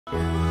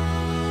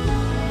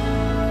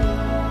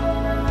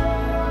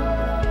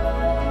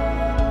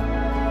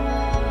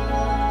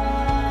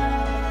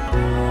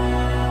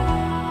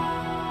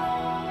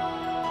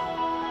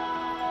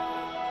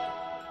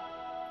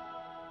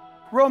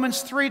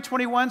Romans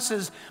 3:21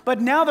 says, but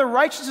now the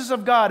righteousness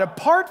of God,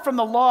 apart from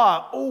the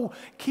law. Oh,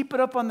 keep it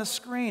up on the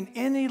screen.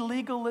 Any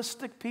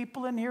legalistic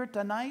people in here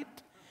tonight?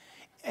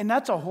 And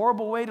that's a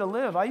horrible way to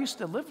live. I used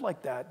to live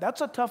like that.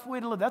 That's a tough way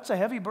to live. That's a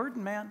heavy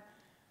burden, man.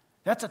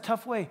 That's a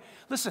tough way.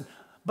 Listen,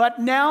 but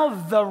now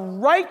the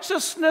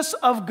righteousness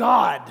of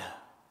God,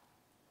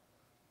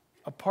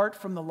 apart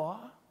from the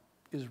law,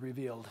 is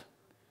revealed,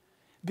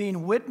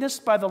 being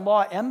witnessed by the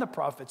law and the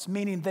prophets,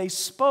 meaning they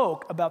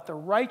spoke about the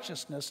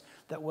righteousness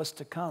that was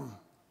to come.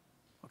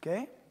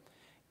 Okay?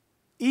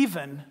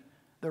 Even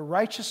the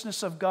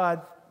righteousness of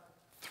God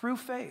through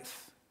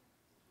faith.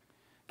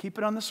 Keep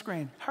it on the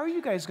screen. How are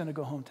you guys going to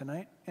go home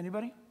tonight?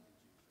 Anybody?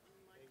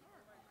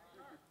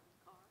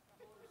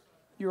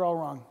 You're all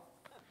wrong.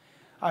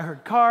 I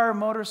heard car,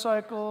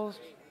 motorcycles.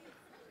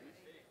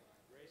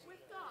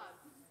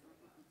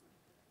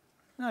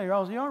 No, you're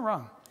all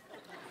wrong.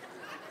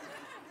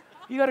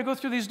 You got to go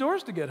through these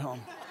doors to get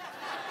home.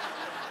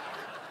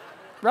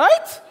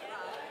 Right?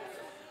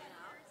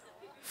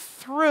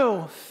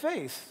 Through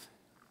faith.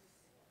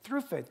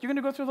 Through faith. You're going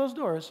to go through those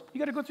doors. You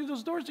got to go through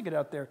those doors to get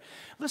out there.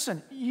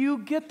 Listen, you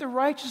get the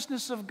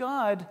righteousness of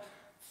God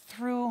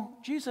through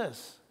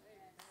Jesus.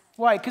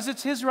 Why? Because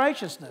it's His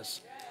righteousness.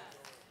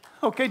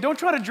 Okay, don't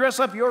try to dress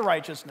up your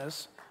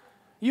righteousness.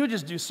 You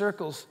just do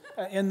circles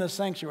in the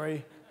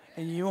sanctuary,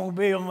 and you won't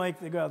be able to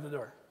make it go out the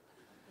door.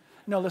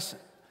 No, listen.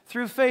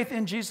 Through faith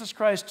in Jesus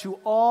Christ to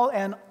all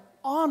and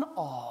on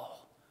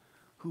all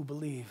who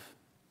believe.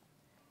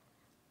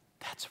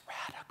 That's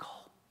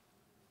radical.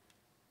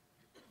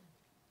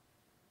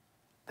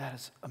 That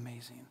is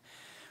amazing.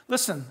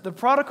 Listen, the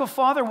prodigal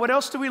father, what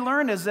else do we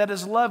learn is that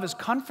his love is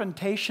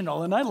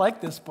confrontational, and I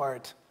like this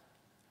part.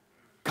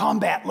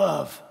 Combat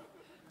love.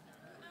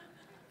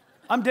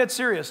 I'm dead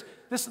serious.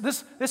 This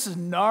is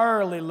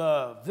gnarly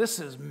love. This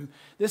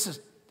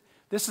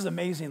is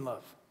amazing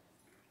love.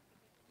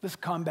 This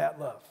combat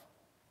love.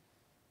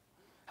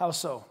 How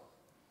so?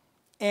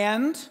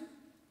 And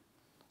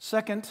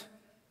second,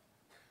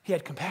 he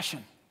had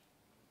compassion.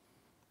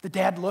 The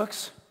dad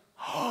looks,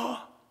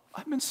 oh,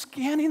 I've been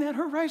scanning that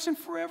horizon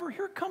forever.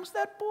 Here comes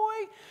that boy.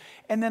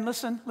 And then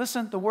listen,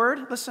 the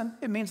word,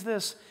 it means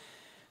this.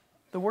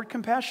 The word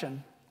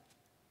compassion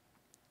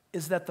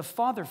is that the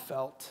father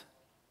felt.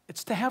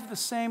 It's to have the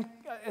same,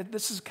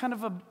 this is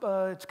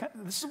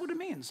what it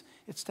means.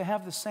 It's to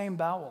have the same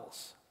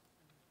bowels.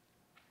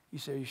 You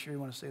say, are you sure you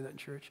want to say that in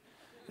church?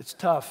 It's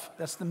tough.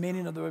 That's the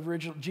meaning of the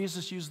original.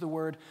 Jesus used the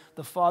word.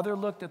 The father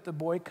looked at the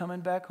boy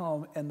coming back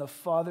home, and the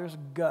father's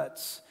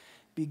guts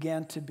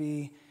began to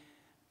be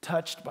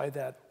touched by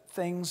that.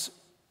 Things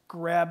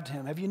grabbed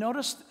him. Have you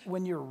noticed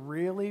when you're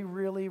really,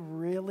 really,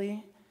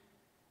 really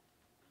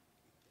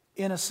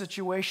in a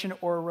situation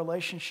or a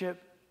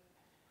relationship,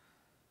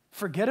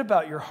 forget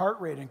about your heart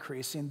rate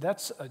increasing.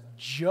 That's a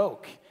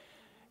joke.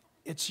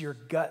 It's your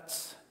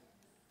guts.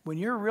 When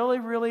you're really,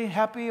 really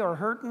happy or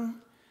hurting,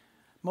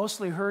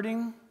 mostly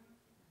hurting,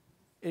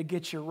 it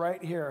gets you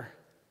right here.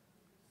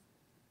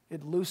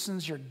 It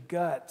loosens your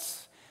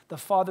guts. The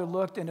father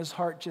looked and his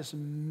heart just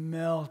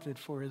melted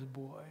for his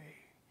boy.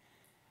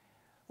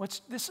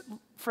 What's this,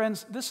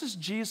 friends? This is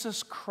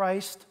Jesus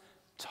Christ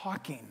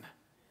talking.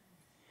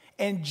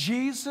 And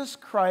Jesus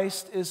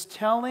Christ is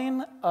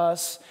telling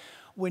us,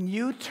 when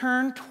you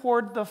turn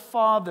toward the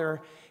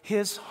Father,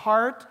 His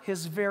heart,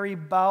 His very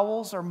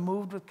bowels are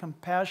moved with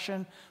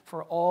compassion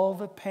for all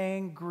the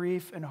pain,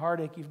 grief, and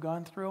heartache you've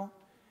gone through.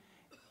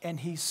 And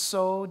He's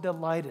so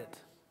delighted.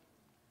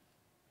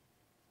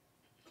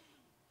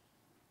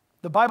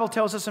 The Bible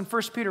tells us in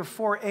 1 Peter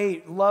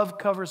 4:8, love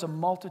covers a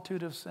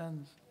multitude of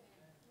sins.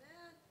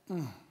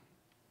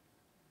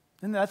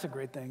 And that's a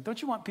great thing.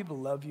 Don't you want people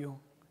to love you?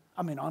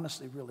 I mean,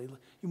 honestly, really.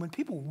 When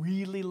people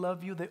really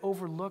love you, they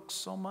overlook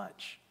so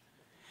much.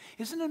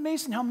 Isn't it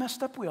amazing how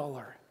messed up we all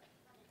are?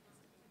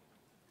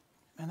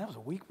 Man, that was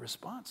a weak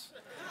response.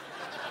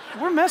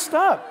 We're messed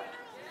up.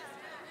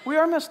 We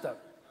are messed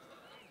up.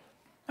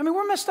 I mean,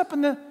 we're messed up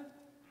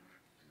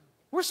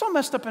we're so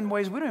messed up in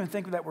ways we don't even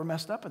think that we're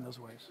messed up in those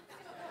ways.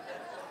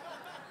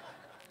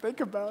 Think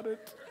about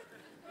it.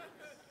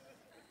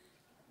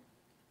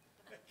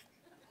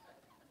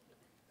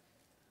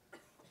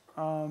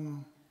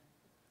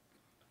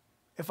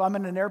 If I'm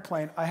in an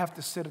airplane, I have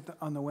to sit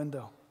on the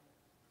window.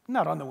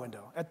 Not on the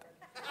window. I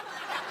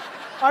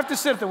have to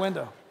sit at the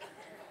window.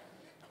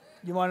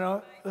 You want to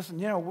know?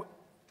 Listen,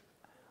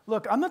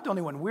 look, I'm not the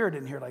only one weird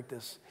in here like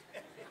this.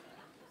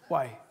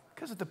 Why?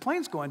 Because if the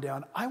plane's going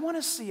down, I want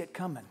to see it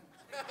coming.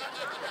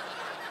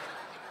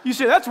 You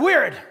say, that's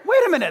weird.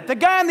 Wait a minute. The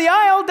guy in the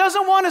aisle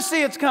doesn't want to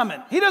see it's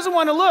coming. He doesn't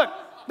want to look.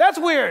 That's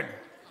weird.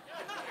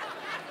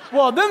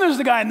 Well, then there's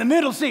the guy in the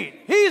middle seat.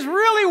 He's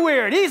really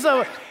weird.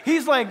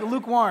 He's like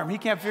lukewarm. He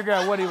can't figure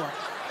out what he wants.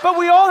 But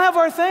we all have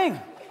our thing.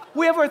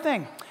 We have our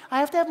thing. I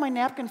have to have my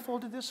napkin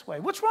folded this way.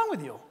 What's wrong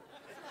with you?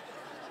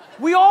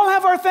 We all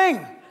have our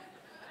thing.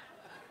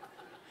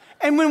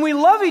 And when we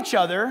love each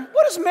other,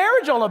 what is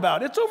marriage all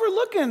about? It's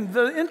overlooking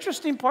the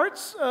interesting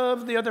parts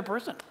of the other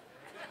person.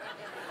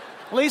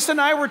 Lisa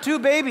and I were two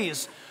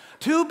babies.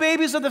 2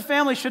 babies of the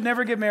family should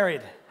never get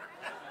married.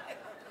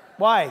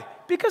 Why?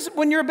 Because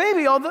when you're a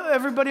baby,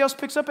 everybody else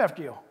picks up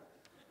after you.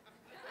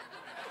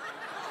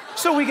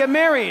 So we get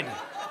married.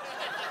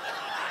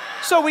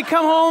 So we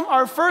come home,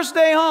 our first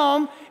day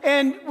home,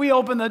 and we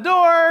open the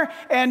door,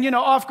 and,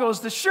 off goes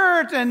the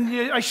shirt,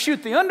 and I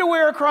shoot the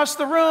underwear across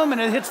the room,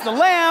 and it hits the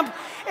lamp.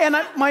 And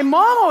my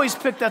mom always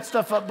picked that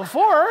stuff up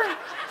before.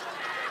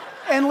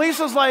 And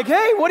Lisa's like,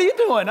 hey, what are you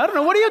doing? I don't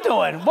know, what are you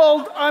doing?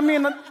 Well, I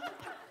mean,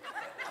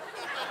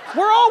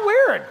 we're all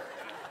weird.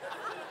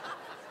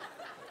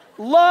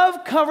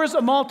 Love covers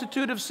a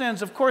multitude of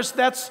sins. Of course,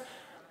 that's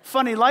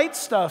funny light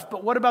stuff,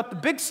 but what about the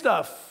big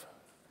stuff?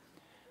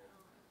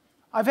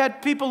 I've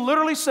had people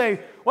literally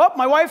say, well,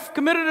 my wife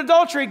committed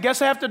adultery, guess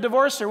I have to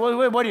divorce her.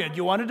 Well, what do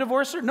you want to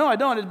divorce her? No, I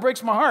don't. It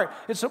breaks my heart.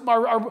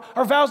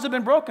 Our vows have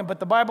been broken, but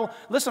the Bible,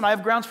 listen, I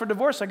have grounds for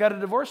divorce. I got to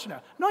divorce her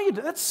now. No, you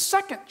do. That's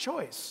second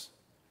choice.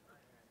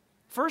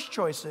 First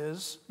choice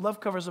is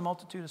love covers a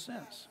multitude of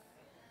sins.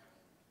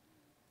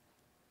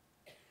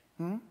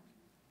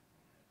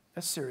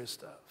 That's serious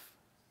stuff.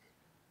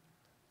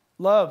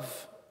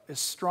 Love is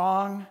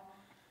strong.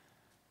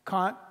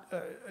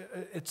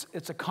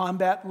 It's a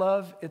combat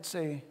love. It's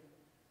a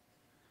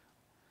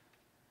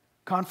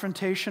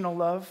confrontational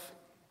love.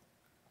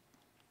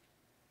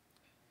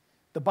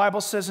 The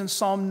Bible says in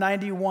Psalm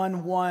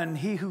 91:1,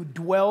 he who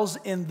dwells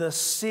in the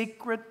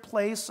secret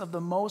place of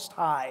the Most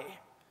High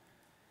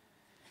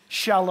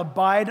shall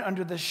abide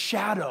under the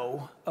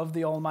shadow of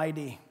the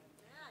Almighty.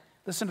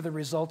 Listen to the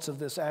results of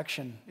this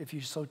action, if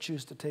you so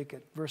choose to take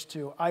it. Verse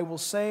 2, I will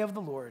say of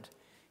the Lord,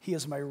 he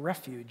is my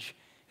refuge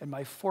and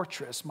my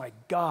fortress, my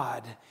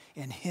God,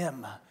 in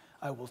him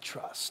I will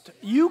trust.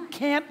 You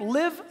can't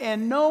live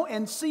and know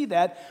and see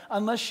that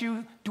unless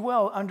you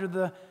dwell under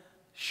the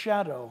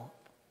shadow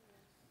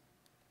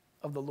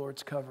of the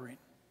Lord's covering.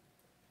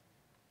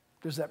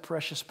 There's that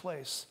precious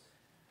place.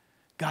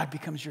 God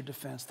becomes your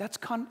defense.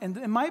 And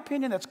in my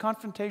opinion, that's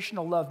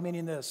confrontational love,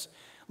 meaning this.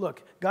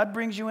 Look, God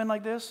brings you in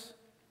like this,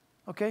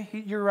 okay?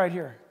 You're right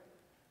here.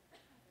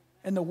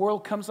 And the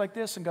world comes like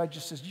this, and God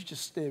just says, you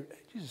just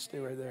stay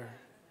right there.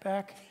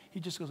 Back. He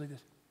just goes like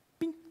this.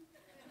 Bing.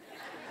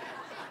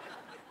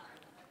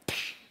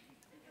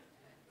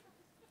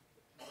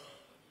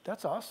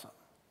 That's awesome.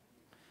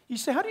 You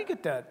say, how do you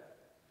get that?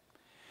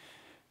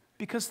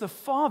 Because the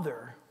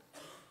Father,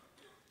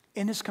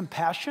 in his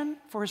compassion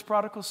for his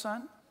prodigal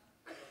son,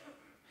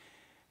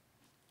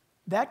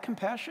 that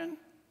compassion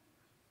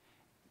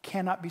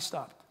cannot be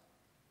stopped.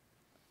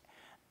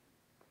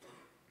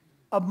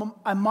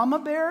 A mama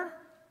bear,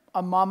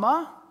 a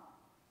mama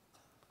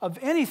of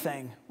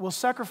anything will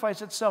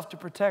sacrifice itself to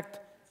protect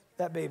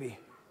that baby.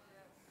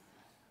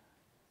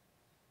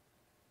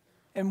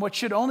 And what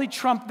should only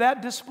trump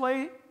that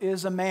display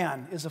is a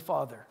man, is a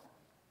father.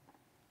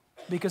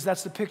 Because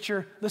that's the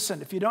picture,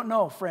 listen, if you don't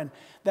know, friend,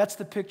 that's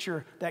the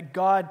picture that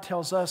God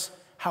tells us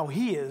how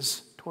he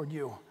is toward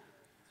you.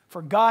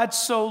 For God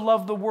so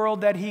loved the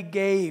world that he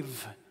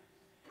gave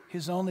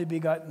his only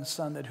begotten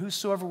Son, that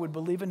whosoever would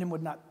believe in him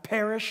would not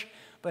perish,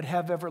 but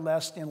have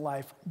everlasting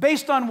life.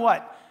 Based on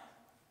what?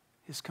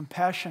 His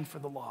compassion for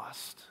the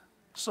lost.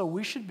 So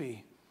we should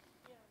be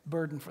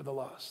burdened for the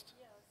lost.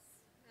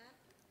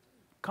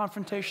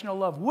 Confrontational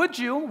love. Would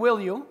you,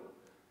 will you?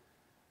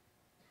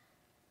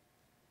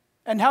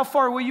 And how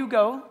far will you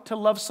go to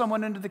love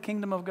someone into the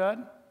kingdom of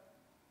God?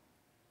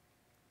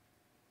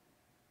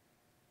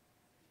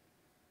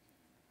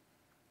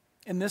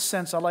 In this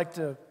sense, I like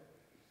to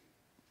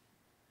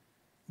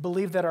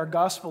believe that our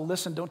gospel,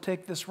 listen, don't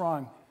take this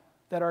wrong,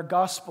 that our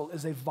gospel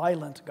is a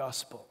violent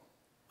gospel.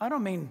 I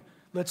don't mean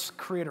let's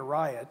create a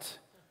riot.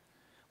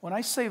 When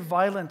I say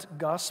violent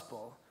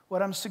gospel,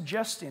 what I'm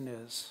suggesting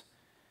is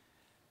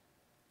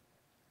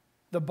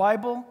the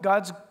Bible,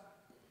 God's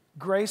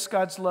grace,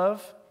 God's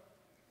love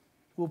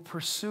will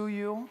pursue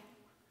you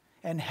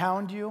and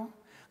hound you.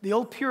 The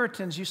old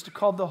Puritans used to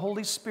call the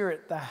Holy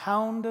Spirit the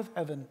hound of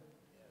heaven.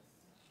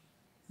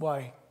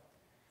 Why?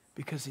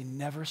 Because he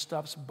never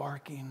stops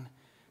barking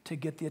to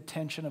get the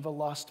attention of a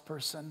lost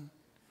person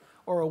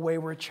or a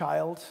wayward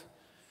child.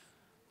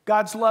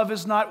 God's love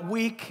is not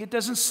weak. It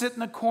doesn't sit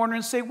in a corner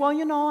and say, well,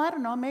 I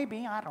don't know,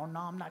 maybe, I don't know,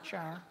 I'm not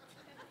sure.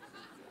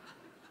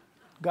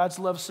 God's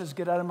love says,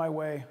 get out of my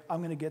way. I'm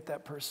going to get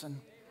that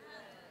person.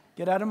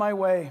 Get out of my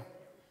way.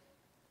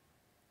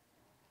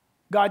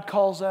 God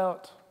calls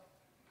out.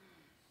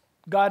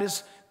 God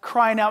is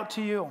crying out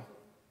to you.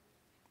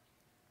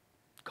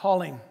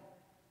 Calling.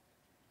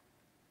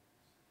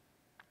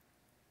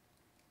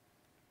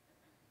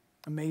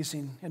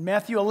 Amazing. In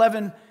Matthew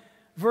 11,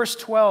 verse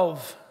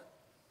 12,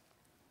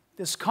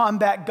 this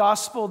combat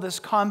gospel, this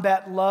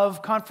combat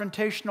love,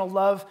 confrontational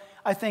love,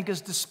 I think is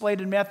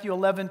displayed in Matthew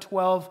 11,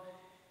 12.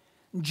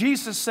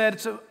 Jesus said,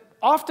 it's an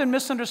often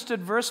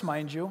misunderstood verse,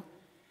 mind you,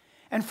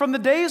 and from the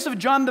days of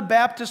John the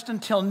Baptist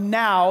until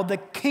now, the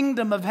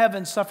kingdom of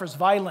heaven suffers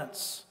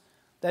violence.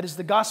 That is,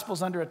 the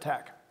gospel's under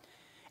attack.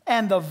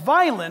 And the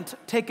violent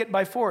take it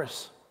by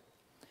force.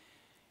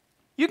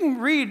 You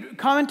can read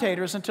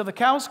commentators until the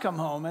cows come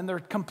home, and they're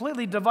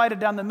completely divided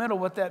down the middle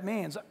what that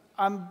means.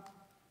 I'm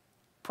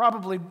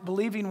probably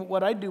believing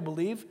what I do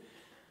believe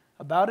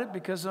about it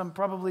because I'm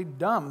probably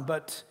dumb.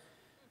 But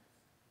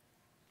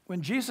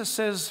when Jesus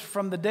says,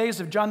 from the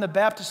days of John the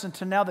Baptist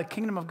until now, the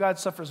kingdom of God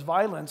suffers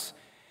violence,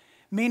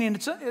 meaning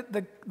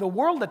the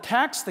world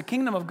attacks the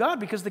kingdom of God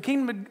because the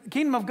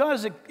kingdom of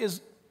God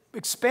is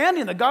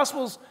expanding. The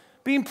gospel's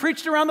being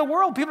preached around the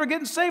world. People are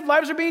getting saved.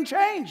 Lives are being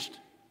changed.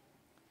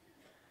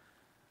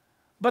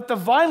 But the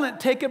violent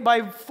take it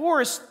by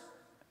force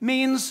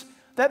means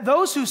that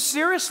those who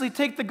seriously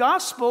take the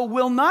gospel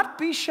will not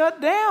be shut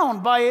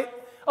down by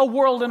a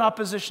world in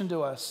opposition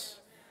to us.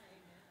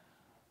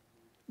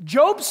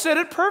 Job said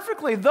it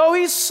perfectly. Though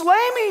he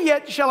slay me,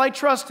 yet shall I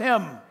trust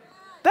him.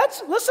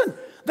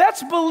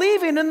 That's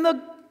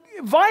believing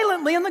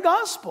violently in the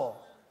gospel.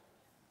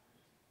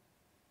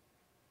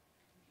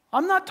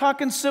 I'm not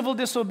talking civil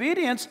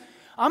disobedience.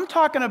 I'm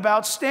talking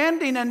about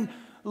standing and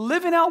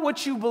living out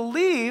what you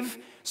believe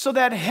so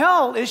that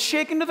hell is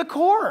shaken to the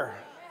core.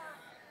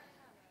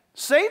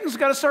 Satan's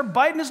got to start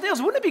biting his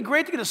nails. Wouldn't it be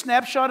great to get a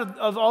snapshot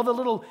of all the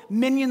little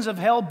minions of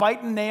hell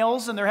biting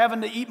nails and they're having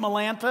to eat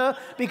Melanta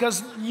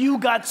because you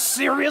got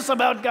serious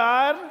about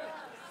God?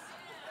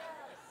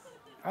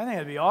 I think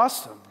it'd be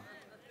awesome.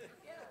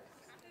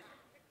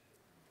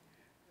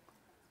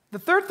 The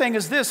third thing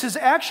is this: his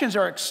actions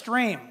are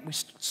extreme. We're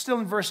still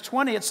in verse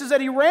 20. It says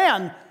that he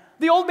ran.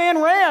 The old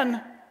man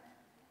ran.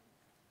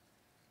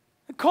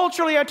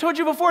 Culturally, I told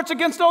you before, it's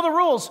against all the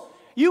rules.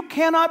 You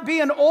cannot be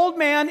an old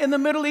man in the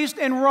Middle East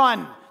and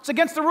run. It's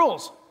against the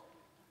rules.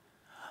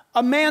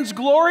 A man's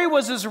glory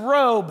was his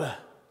robe.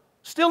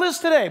 Still is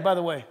today, by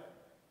the way.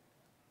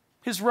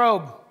 His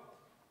robe.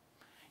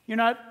 You're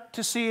not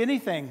to see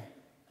anything,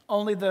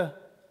 only the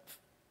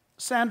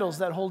sandals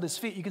that hold his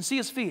feet. You can see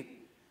his feet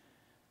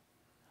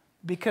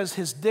because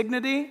his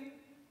dignity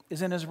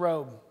is in his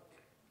robe.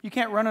 You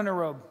can't run in a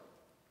robe.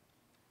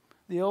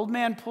 The old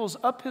man pulls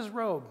up his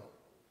robe.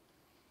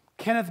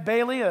 Kenneth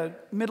Bailey, a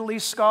Middle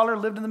East scholar,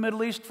 lived in the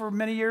Middle East for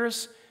many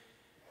years.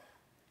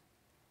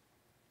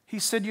 He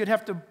said you'd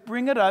have to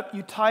bring it up,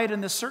 you tie it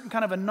in this certain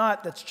kind of a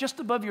knot that's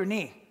just above your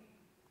knee,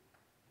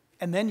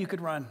 and then you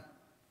could run.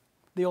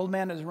 The old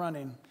man is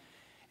running.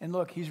 And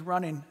look, he's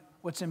running.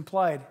 What's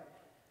implied,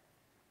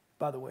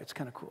 by the way, it's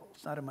kind of cool.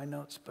 It's not in my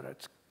notes, but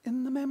it's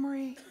in the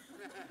memory.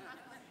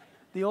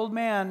 The old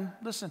man,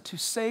 listen, to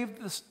save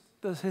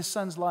his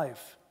son's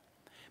life,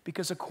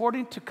 because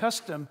according to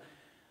custom,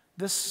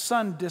 this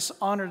son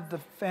dishonored the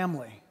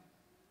family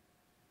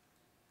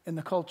in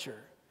the culture.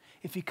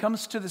 If he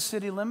comes to the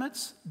city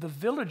limits, the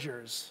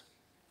villagers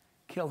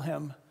kill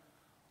him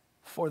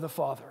for the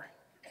father.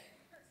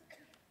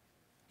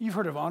 You've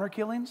heard of honor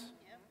killings?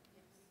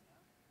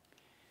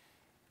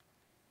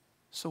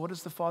 So what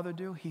does the father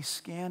do? He's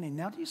scanning.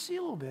 Now do you see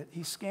a little bit?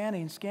 He's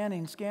scanning.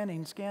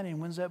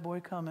 When's that boy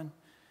coming?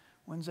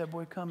 When's that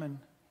boy coming?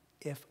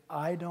 If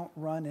I don't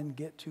run and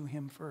get to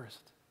him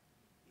first.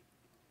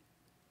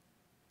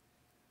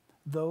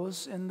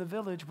 Those in the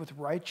village with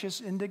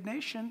righteous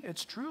indignation,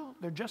 it's true,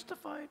 they're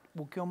justified,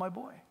 will kill my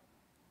boy.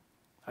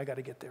 I got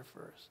to get there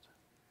first.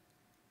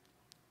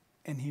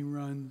 And he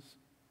runs.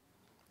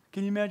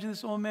 Can you imagine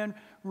this old man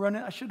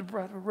running? I should have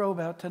brought a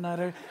robe out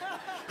tonight.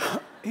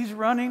 He's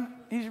running,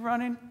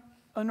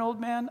 an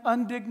old man,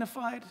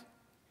 undignified,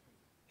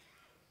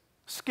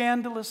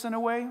 scandalous in a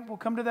way. We'll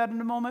come to that in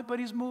a moment, but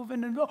he's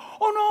moving and, oh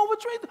no,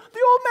 what's right? The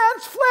old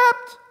man's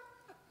flipped.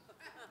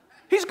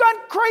 He's gone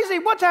crazy.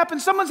 What's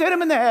happened? Someone's hit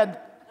him in the head.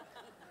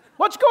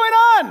 What's going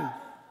on?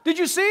 Did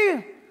you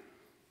see?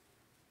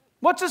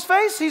 What's his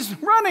face? He's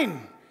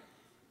running.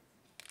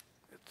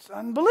 It's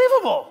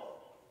unbelievable.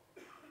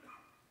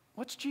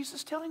 What's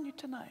Jesus telling you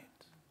tonight?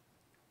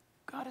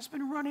 God has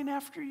been running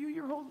after you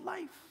your whole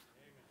life.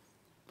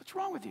 What's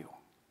wrong with you?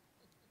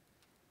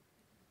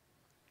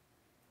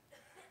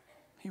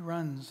 He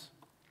runs.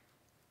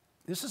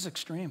 This is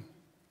extreme.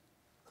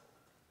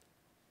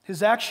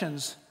 His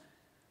actions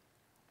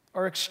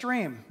are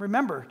extreme.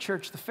 Remember,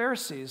 church, the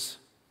Pharisees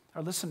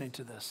are listening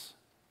to this.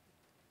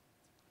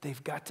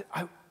 They've got to,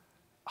 I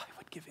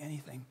would give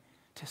anything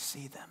to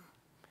see them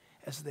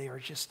as they are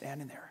just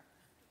standing there.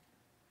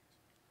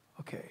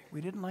 Okay,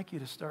 we didn't like you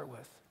to start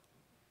with.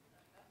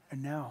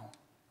 And now,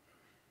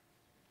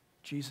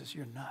 Jesus,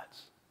 you're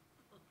nuts.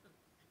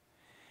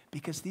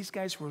 Because these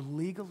guys were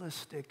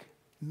legalistic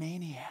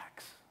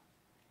maniacs.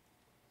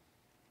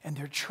 And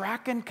they're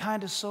tracking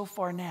kind of so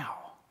far now.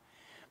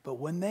 But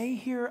when they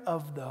hear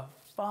of the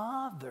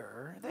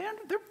Father,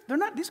 they're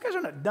not, these guys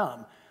are not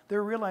dumb.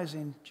 They're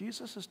realizing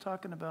Jesus is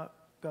talking about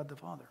God the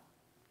Father.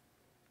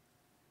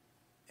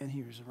 And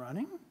he was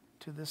running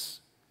to this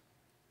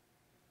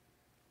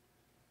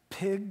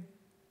pig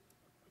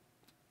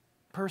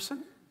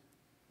person.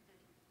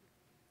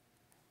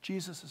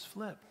 Jesus is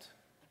flipped.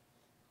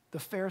 The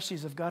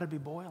Pharisees have got to be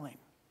boiling.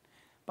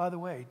 By the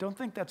way, don't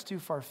think that's too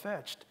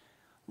far-fetched.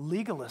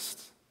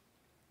 Legalists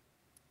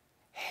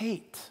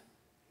hate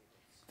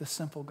the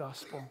simple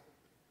gospel.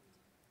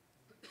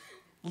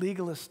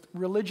 Legalists,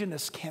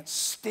 religionists can't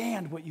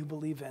stand what you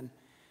believe in.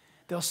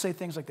 They'll say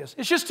things like this: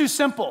 it's just too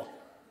simple.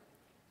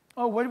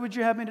 Oh, what would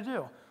you have me to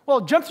do?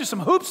 Well, jump through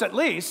some hoops at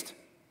least.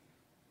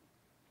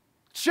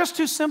 It's just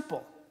too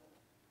simple.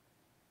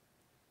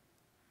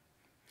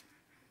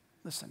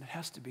 Listen, it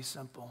has to be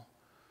simple.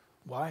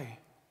 Why?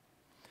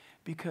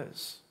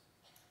 Because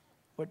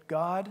what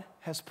God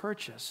has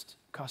purchased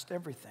cost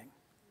everything.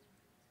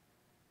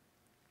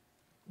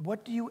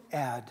 What do you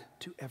add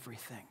to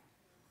everything?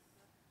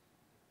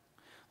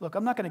 Look,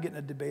 I'm not going to get in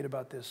a debate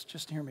about this.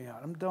 Just hear me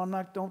out.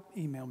 Don't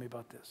email me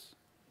about this.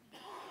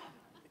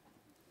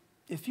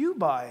 If you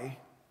buy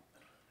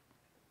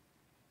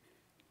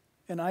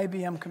an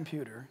IBM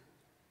computer,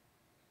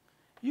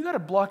 you got to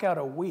block out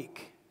a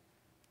week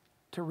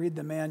to read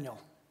the manual.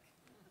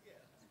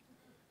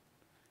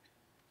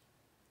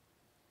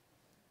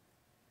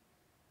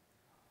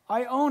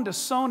 I owned a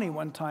Sony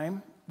one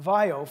time,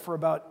 Vio, for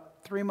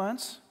about 3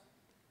 months.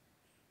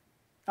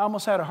 I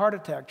almost had a heart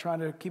attack trying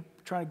to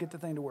get the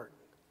thing to work.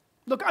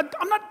 Look,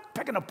 I'm not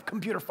picking a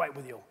computer fight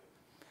with you.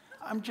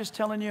 I'm just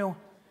telling you,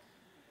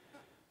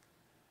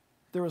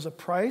 there was a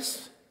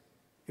price.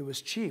 It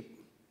was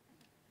cheap,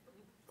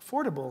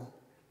 affordable.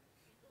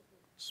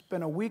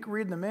 Spent a week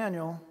reading the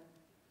manual.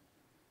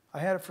 I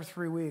had it for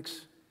 3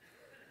 weeks,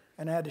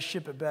 and I had to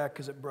ship it back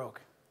because it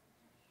broke.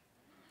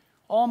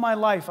 All my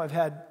life, I've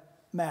had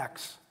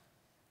Macs.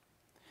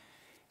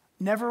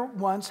 Never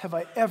once have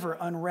I ever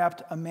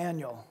unwrapped a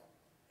manual.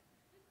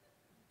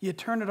 You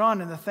turn it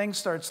on, and the thing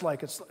starts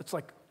like, it's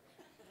like,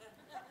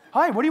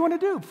 hi, what do you want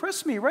to do?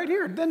 Press me right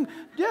here. Then,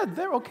 yeah,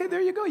 okay,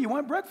 there you go. You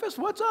want breakfast?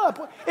 What's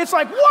up? It's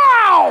like,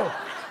 wow,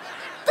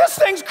 this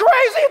thing's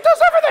crazy. It does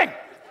everything.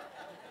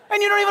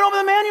 And you don't even open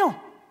the manual.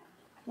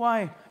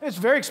 Why? It's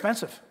very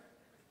expensive.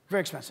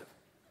 Very expensive.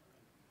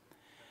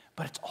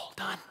 But it's all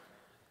done.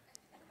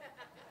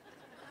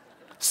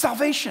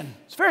 Salvation.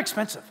 It's very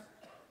expensive.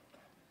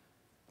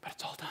 But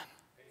it's all done.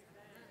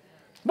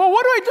 But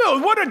what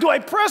do? Do I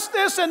press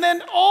this and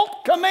then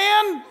Alt,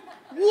 Command?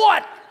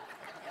 What?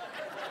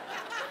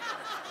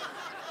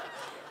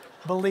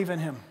 Believe in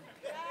Him.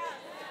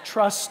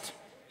 Trust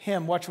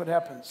Him. Watch what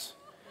happens.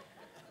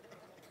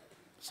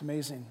 It's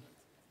amazing.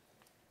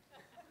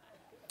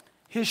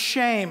 His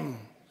shame,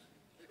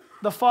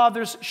 the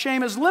Father's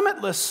shame, is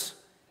limitless.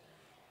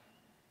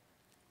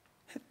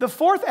 The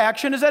fourth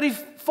action is that He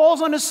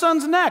falls on His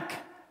Son's neck.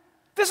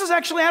 This is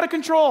actually out of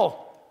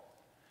control.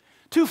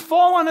 To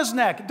fall on His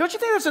neck. Don't you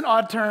think that's an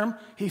odd term?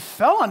 He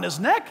fell on His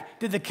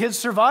neck. Did the kids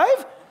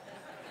survive?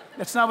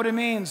 That's not what it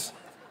means.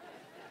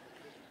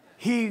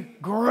 He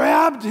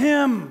grabbed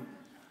Him.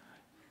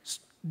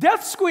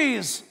 Death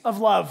squeeze of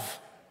love.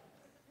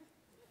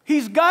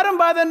 He's got Him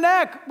by the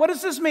neck. What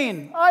does this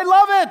mean? I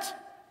love it.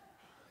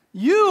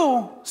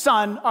 You,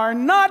 son, are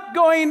not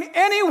going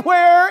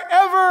anywhere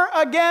ever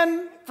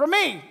again from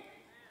me.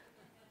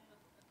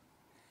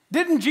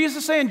 Didn't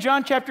Jesus say in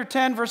John chapter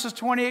 10, verses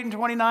 28 and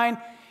 29,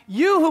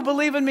 you who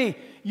believe in me,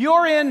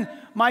 you're in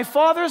my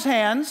Father's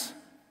hands,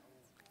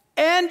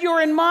 and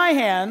you're in my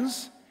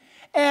hands,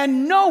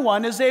 and no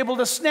one is able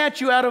to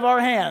snatch you out of our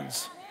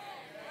hands.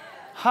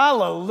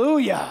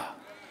 Hallelujah.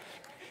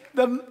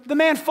 The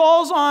man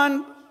falls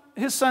on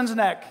his son's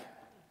neck.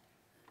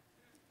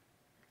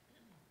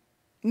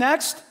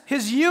 Next,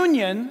 his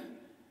union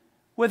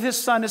with his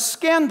son is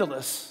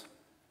scandalous.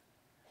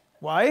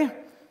 Why?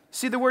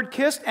 See the word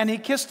kissed? And he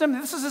kissed him.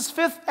 This is his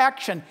fifth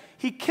action.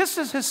 He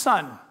kisses his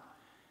son.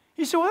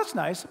 You say, well, that's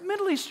nice.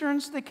 Middle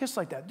Easterns, they kiss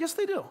like that. Yes,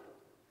 they do.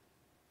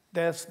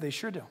 They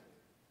sure do.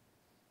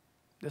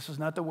 This is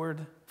not the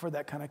word for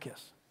that kind of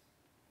kiss.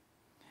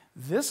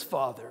 This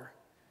father,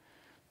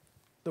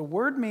 the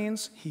word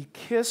means he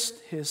kissed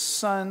his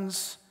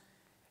son's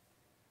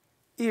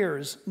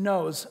ears,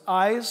 nose,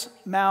 eyes,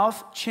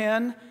 mouth,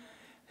 chin,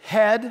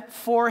 head,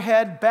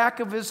 forehead, back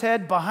of his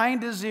head,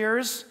 behind his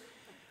ears.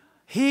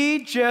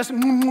 He just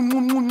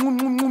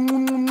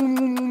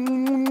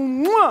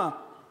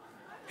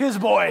his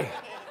boy.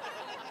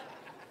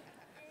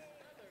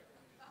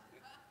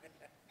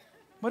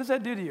 What does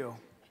that do to you?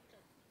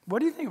 What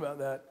do you think about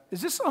that?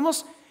 Is this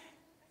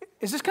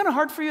kind of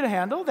hard for you to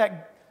handle?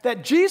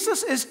 That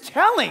Jesus is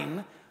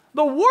telling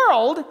the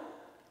world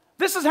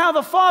this is how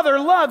the Father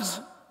loves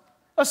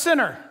a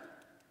sinner.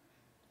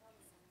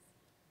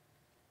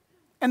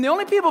 And the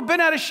only people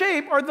bent out of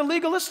shape are the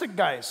legalistic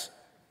guys.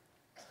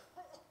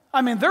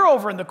 I mean, they're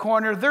over in the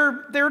corner.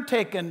 They're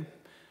taking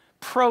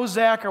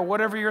Prozac or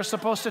whatever you're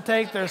supposed to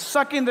take. They're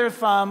sucking their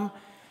thumb.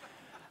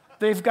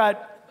 They've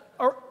got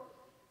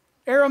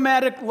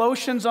aromatic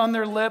lotions on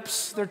their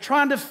lips. They're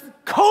trying to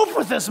cope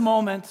with this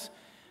moment.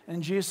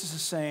 And Jesus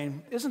is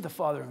saying, isn't the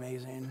Father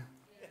amazing?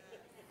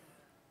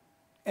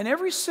 And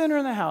every sinner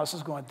in the house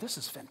is going, this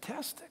is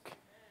fantastic.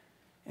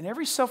 And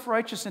every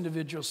self-righteous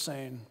individual is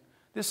saying,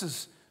 this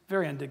is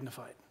very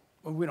undignified.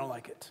 Well, we don't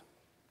like it.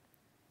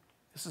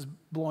 This is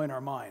blowing our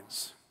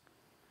minds.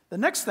 The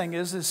next thing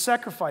is his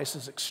sacrifice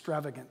is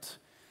extravagant.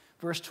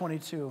 Verse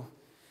 22.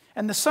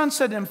 And the son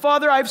said to him,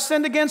 Father, I've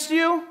sinned against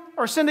you,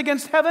 or sinned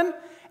against heaven,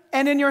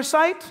 and in your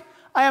sight,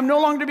 I am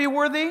no longer to be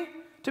worthy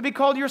to be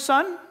called your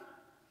son.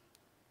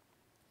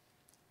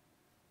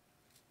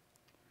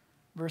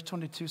 Verse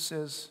 22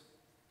 says,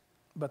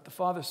 But the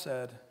father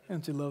said,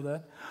 don't you love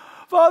that?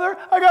 Father,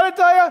 I got to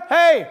tell you,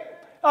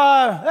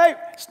 hey,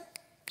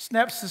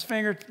 snaps his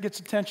finger, gets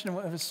attention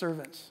of his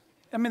servants.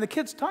 I mean, the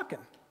kid's talking.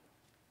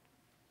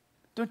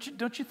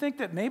 Don't you think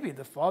that maybe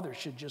the father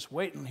should just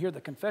wait and hear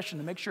the confession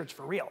to make sure it's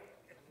for real?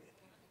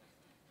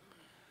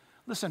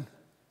 Listen,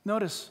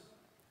 notice,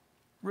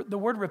 the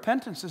word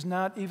repentance is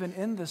not even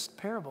in this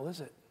parable, is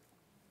it?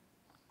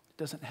 It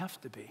doesn't have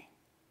to be,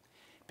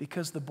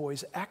 because the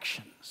boy's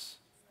actions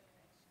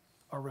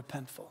are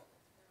repentful.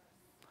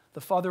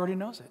 The father already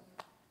knows it.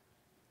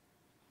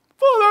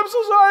 Father, I'm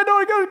so sorry.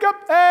 I don't get.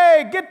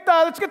 Hey,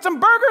 let's get some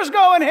burgers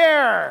going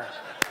here.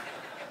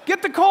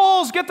 Get the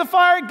coals, get the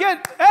fire,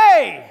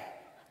 hey.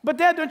 But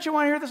Dad, don't you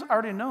want to hear this? I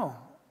already know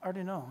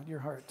your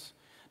hearts.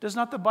 Does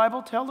not the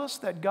Bible tell us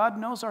that God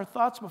knows our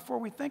thoughts before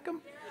we think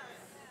them? Yes.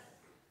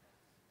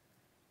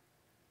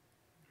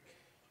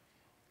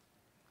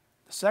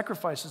 The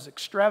sacrifice is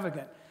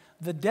extravagant.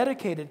 The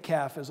dedicated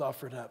calf is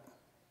offered up.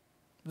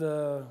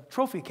 The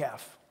trophy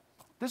calf.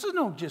 This is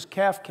no just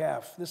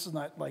calf. This is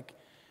not like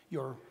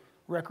your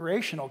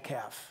recreational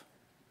calf.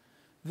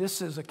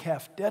 This is a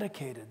calf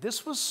dedicated.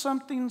 This was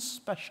something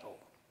special.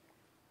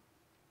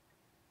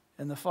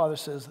 And the father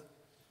says,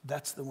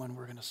 that's the one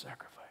we're going to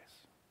sacrifice.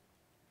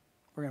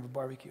 We're going to have a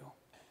barbecue.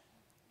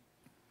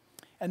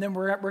 And then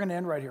we're going to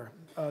end right here.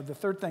 The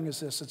third thing is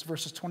this. It's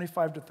verses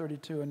 25 to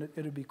 32, and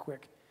it'll be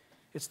quick.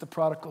 It's the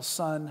prodigal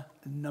son,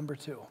 number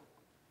 2.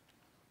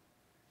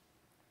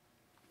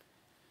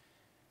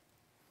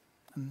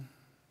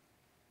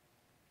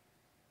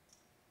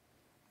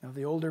 Now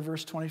the older,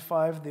 verse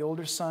 25, the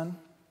older son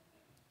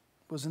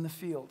was in the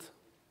field.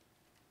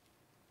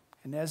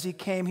 And as he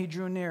came, he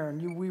drew near.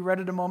 And we read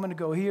it a moment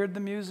ago. He heard the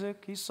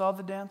music. He saw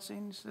the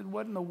dancing. He said,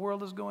 what in the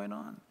world is going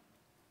on?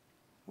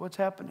 What's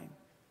happening?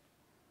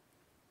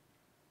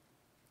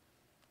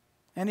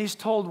 And he's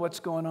told what's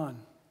going on.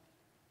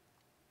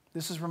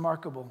 This is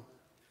remarkable.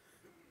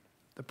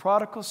 The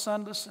prodigal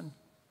son, listen.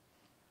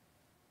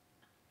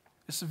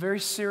 This is very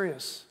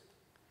serious.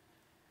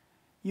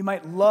 You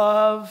might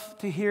love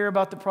to hear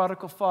about the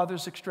prodigal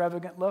father's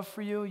extravagant love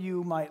for you.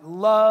 You might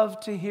love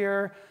to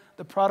hear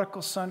the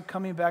prodigal son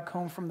coming back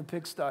home from the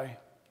pigsty,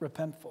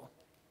 repentful.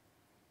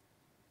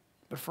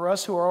 But for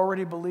us who are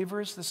already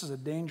believers, this is a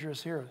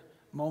dangerous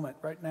moment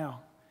right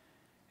now.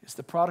 It's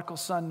the prodigal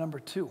son number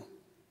 2.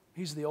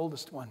 He's the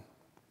oldest one.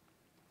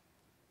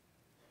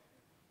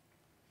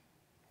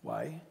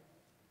 Why?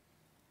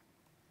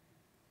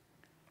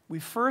 We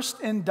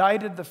first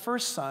indicted the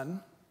first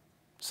son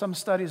some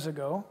studies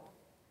ago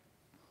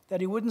that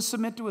he wouldn't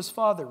submit to his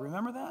father.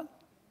 Remember that?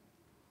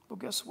 Well,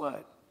 guess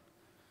what?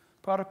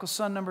 Prodigal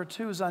son number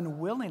 2 is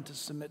unwilling to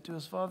submit to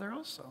his father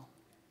also.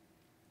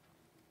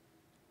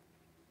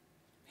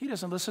 He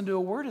doesn't listen to a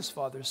word his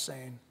father's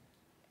saying.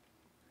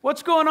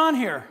 What's going on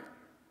here?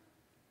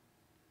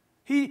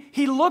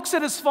 He looks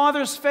at his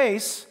father's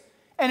face,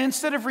 and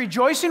instead of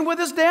rejoicing with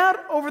his dad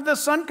over the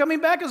son coming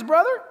back, his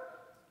brother,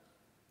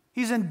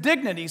 he's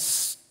indignant.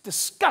 He's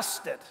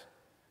disgusted.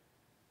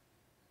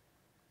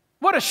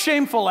 What a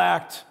shameful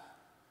act.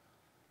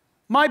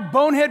 My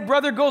bonehead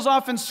brother goes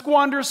off and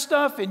squanders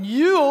stuff, and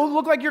you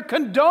look like you're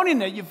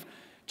condoning it. You've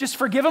just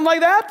forgive him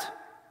like that?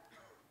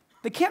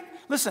 They can't,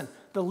 listen,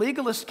 the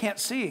legalists can't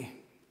see.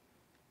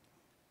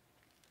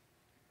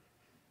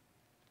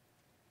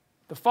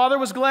 The father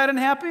was glad and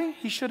happy.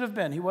 He should have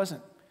been. He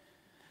wasn't.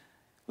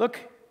 Look,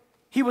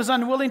 he was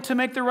unwilling to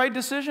make the right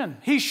decision.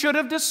 He should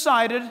have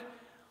decided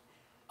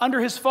under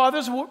his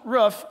father's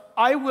roof,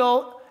 I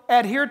will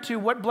adhere to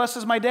what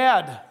blesses my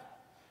dad.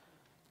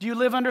 Do you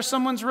live under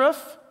someone's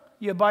roof?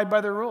 You abide by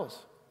their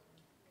rules,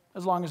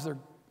 as long as they're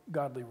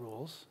godly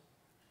rules.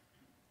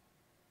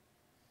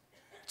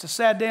 It's a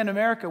sad day in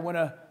America when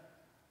a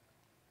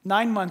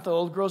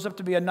 9-month-old grows up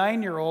to be a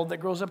 9-year-old that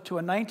grows up to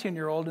a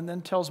 19-year-old and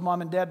then tells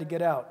mom and dad to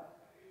get out.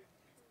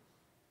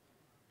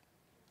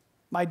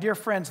 My dear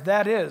friends,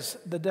 that is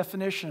the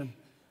definition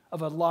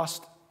of a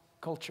lost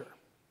culture.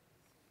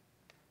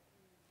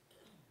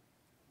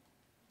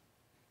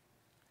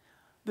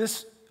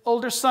 This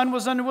older son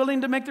was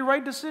unwilling to make the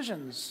right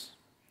decisions.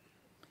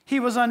 He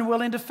was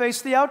unwilling to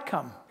face the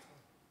outcome.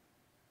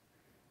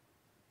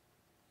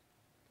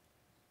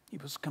 He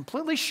was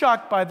completely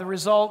shocked by the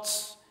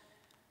results.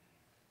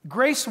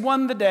 Grace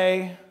won the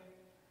day,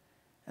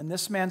 and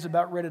this man's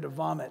about ready to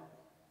vomit.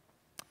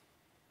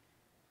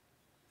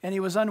 And he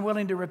was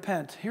unwilling to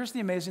repent. Here's the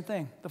amazing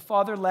thing. The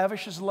father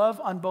lavishes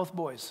love on both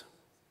boys.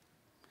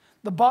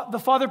 The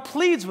father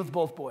pleads with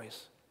both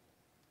boys.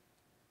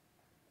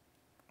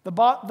 The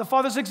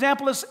father's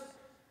example is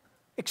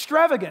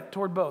extravagant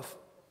toward both.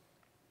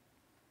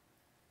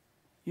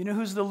 You know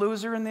who's the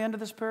loser in the end of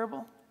this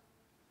parable?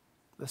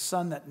 The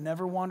son that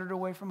never wandered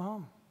away from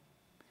home.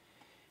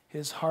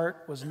 His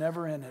heart was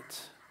never in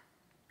it.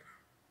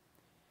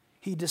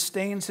 He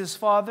disdains his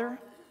father.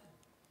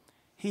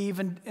 He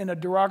even, in a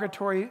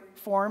derogatory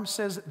form,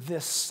 says,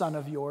 "This son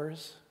of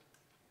yours."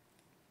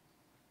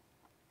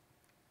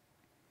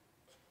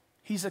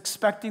 He's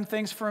expecting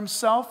things for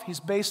himself. He's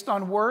based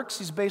on works.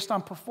 He's based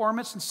on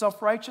performance and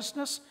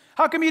self-righteousness.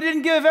 How come you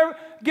didn't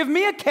give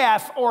me a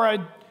calf or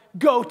a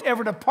goat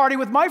ever to party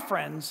with my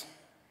friends?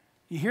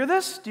 You hear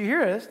this? Do you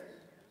hear it?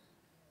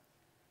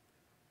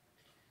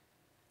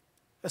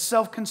 A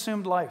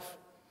self-consumed life.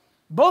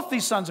 Both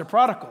these sons are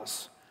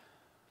prodigals.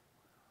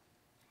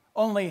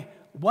 Only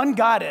one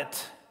got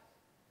it,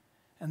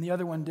 and the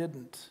other one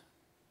didn't.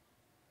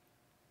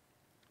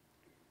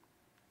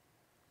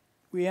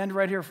 We end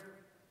right here,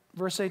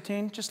 verse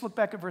 18. Just look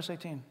back at verse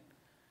 18.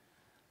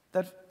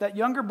 That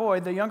younger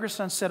boy, the younger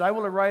son, said, I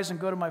will arise and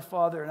go to my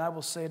father, and I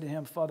will say to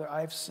him, Father,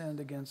 I've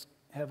sinned against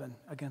heaven,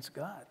 against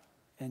God,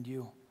 and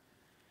you.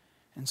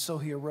 And so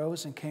he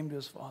arose and came to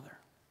his father.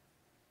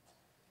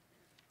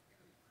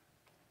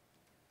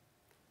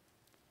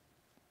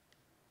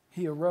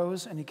 He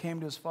arose and he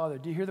came to his father.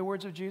 Do you hear the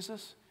words of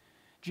Jesus?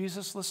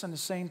 Jesus, listen, is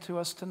saying to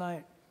us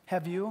tonight,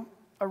 have you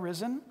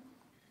arisen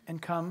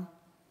and come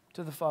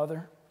to the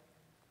Father?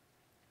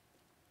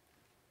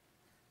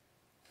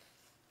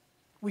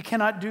 We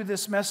cannot do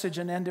this message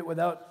and end it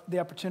without the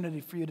opportunity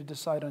for you to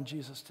decide on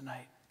Jesus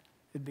tonight.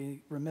 It'd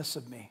be remiss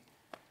of me.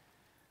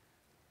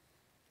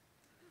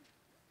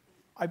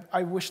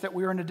 I wish that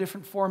we were in a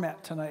different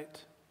format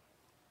tonight.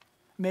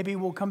 Maybe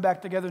we'll come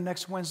back together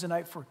next Wednesday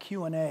night for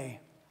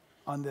Q&A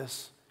on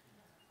this.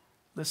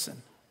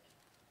 Listen,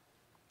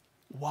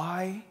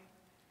 why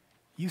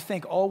you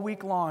think all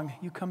week long,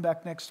 you come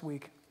back next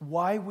week,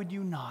 why would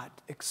you not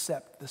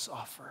accept this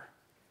offer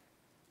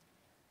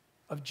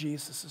of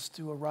Jesus is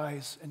to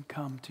arise and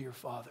come to your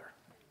Father?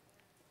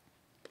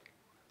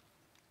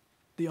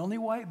 The only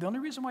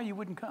reason why you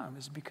wouldn't come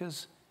is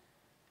because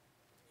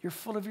you're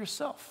full of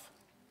yourself.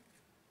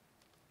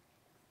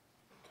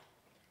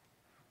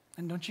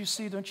 And don't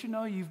you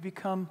know you've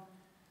become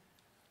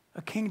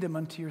a kingdom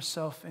unto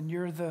yourself, and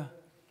you're the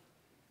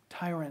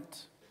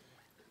tyrant.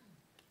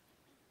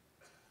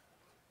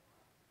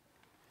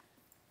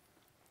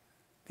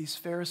 These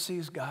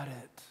Pharisees got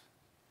it.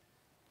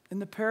 In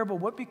the parable,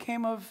 what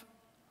became of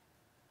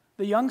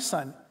the young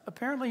son?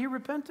 Apparently he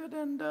repented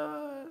and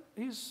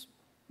he's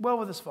well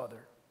with his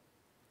father.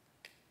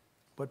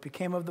 What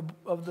became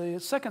of the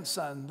second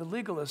son, the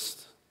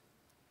legalist?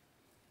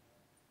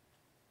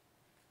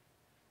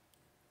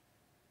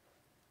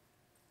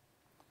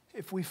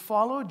 If we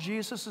follow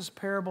Jesus'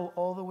 parable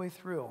all the way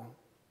through,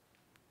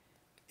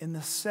 in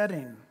the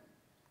setting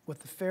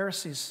with the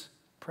Pharisees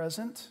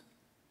present,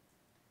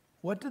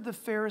 what did the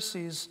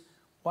Pharisees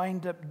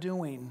wind up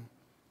doing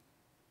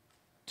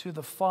to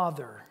the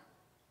Father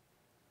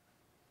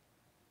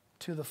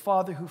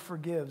who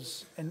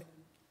forgives and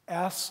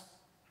asks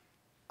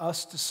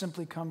us to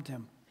simply come to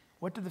him?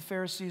 What did the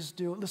Pharisees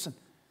do? Listen,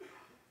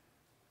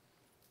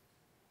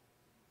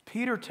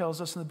 Peter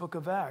tells us in the book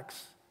of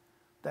Acts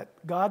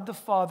that God the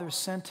Father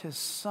sent his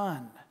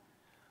Son,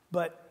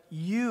 but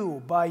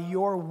you, by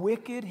your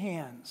wicked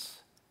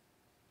hands,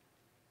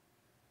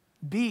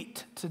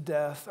 beat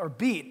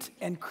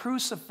and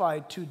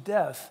crucified to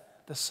death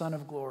the Son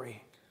of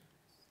glory.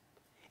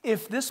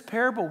 If this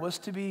parable was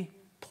to be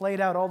played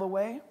out all the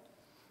way,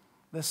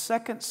 the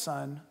second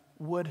son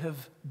would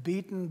have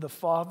beaten the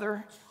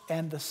Father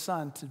and the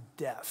Son to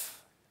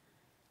death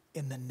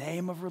in the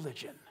name of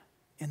religion,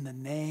 in the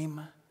name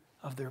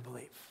of their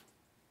belief.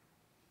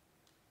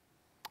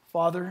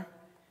 Father,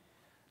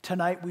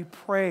 tonight we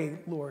pray,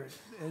 Lord,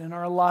 that in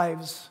our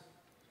lives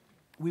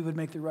we would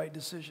make the right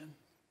decision.